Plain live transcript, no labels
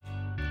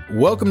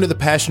Welcome to the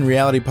Passion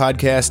Reality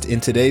Podcast. In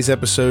today's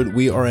episode,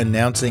 we are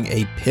announcing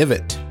a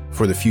pivot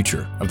for the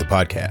future of the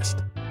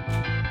podcast.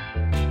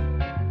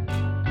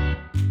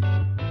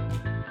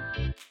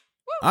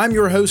 I'm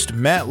your host,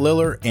 Matt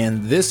Liller,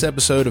 and this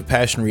episode of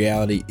Passion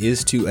Reality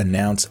is to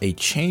announce a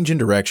change in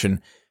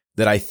direction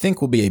that I think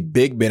will be a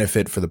big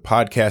benefit for the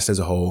podcast as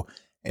a whole,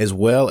 as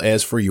well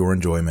as for your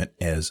enjoyment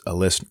as a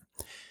listener.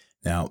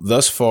 Now,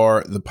 thus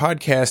far, the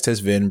podcast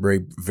has been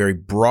very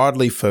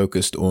broadly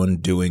focused on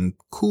doing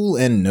cool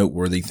and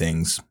noteworthy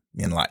things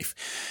in life.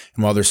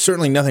 And while there's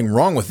certainly nothing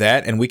wrong with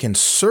that, and we can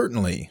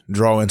certainly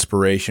draw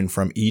inspiration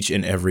from each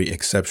and every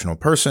exceptional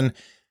person,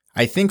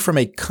 I think from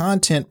a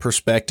content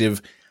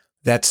perspective,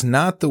 that's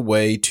not the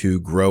way to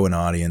grow an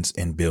audience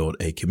and build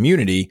a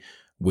community,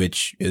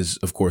 which is,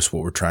 of course,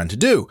 what we're trying to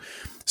do.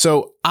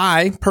 So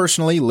I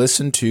personally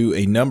listen to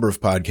a number of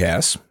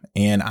podcasts,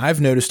 and I've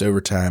noticed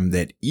over time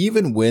that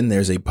even when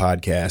there's a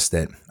podcast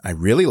that I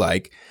really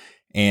like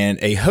and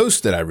a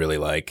host that I really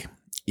like,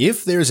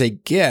 if there's a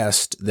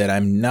guest that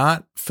I'm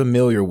not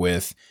familiar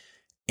with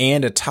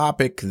and a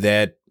topic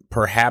that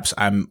perhaps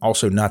I'm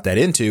also not that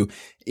into,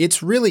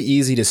 it's really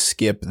easy to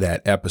skip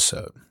that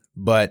episode.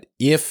 But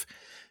if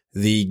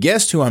the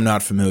guest who I'm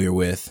not familiar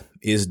with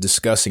is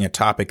discussing a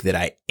topic that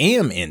I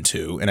am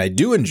into and I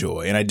do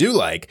enjoy and I do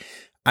like,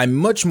 I'm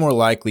much more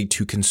likely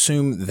to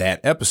consume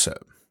that episode.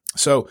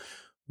 So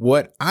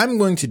what I'm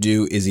going to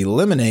do is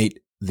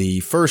eliminate the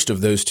first of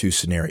those two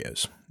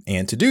scenarios.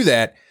 And to do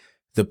that,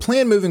 the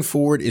plan moving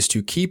forward is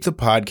to keep the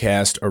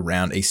podcast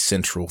around a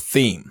central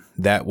theme.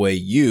 That way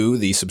you,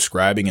 the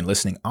subscribing and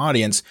listening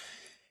audience,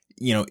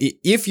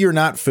 if you're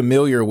not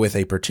familiar with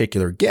a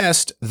particular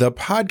guest, the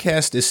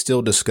podcast is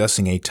still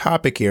discussing a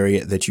topic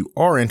area that you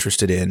are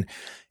interested in,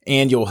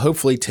 and you'll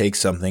hopefully take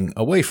something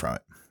away from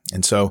it.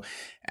 And so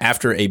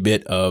after a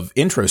bit of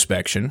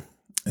introspection,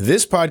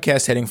 this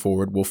podcast heading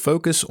forward will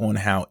focus on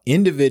how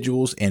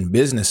individuals and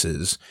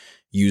businesses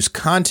use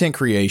content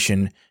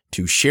creation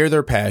to share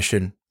their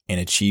passion and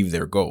achieve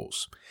their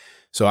goals.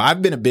 So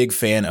I've been a big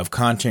fan of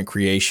content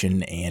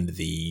creation and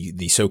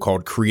the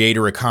so-called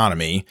creator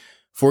economy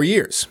for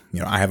years.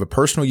 I have a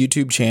personal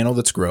YouTube channel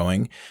that's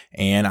growing,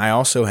 and I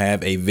also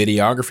have a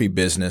videography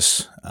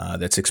business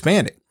that's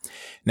expanding.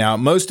 Now,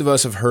 most of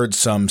us have heard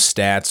some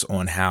stats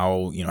on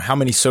how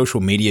many social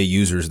media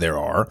users there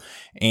are,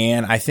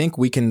 and I think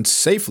we can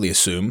safely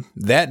assume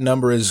that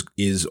number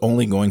is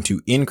only going to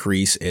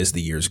increase as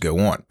the years go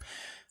on.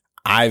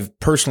 I've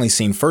personally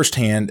seen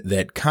firsthand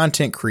that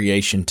content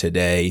creation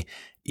today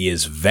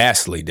is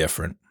vastly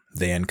different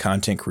than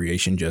content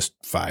creation just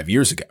 5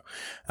 years ago.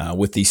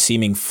 With the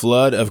seeming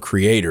flood of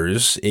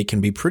creators, it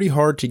can be pretty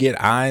hard to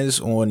get eyes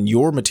on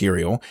your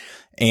material.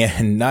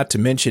 And not to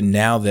mention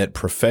now that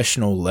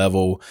professional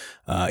level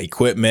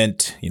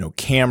equipment,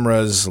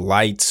 cameras,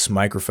 lights,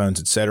 microphones,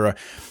 etc.,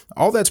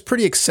 all that's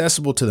pretty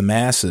accessible to the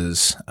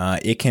masses,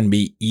 it can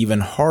be even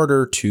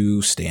harder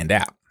to stand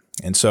out.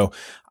 And so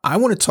I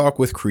want to talk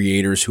with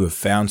creators who have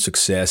found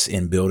success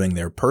in building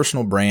their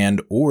personal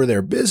brand or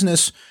their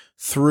business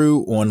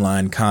through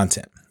online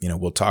content.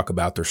 We'll talk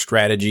about their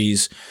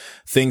strategies,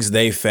 things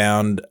they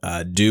found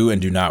do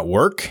and do not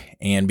work.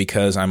 And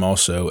because I'm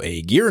also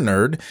a gear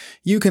nerd,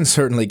 you can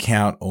certainly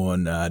count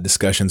on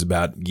discussions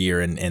about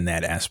gear in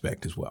that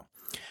aspect as well.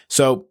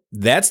 So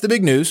that's the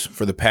big news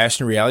for the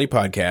Passion Reality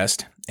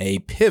Podcast, a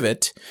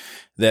pivot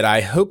that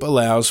I hope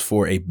allows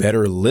for a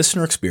better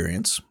listener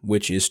experience,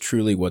 which is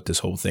truly what this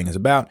whole thing is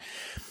about.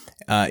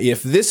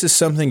 If this is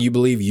something you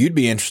believe you'd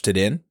be interested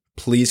in,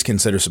 please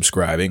consider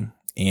subscribing.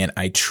 And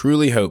I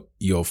truly hope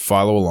you'll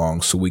follow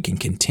along so we can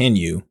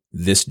continue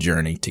this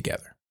journey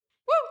together.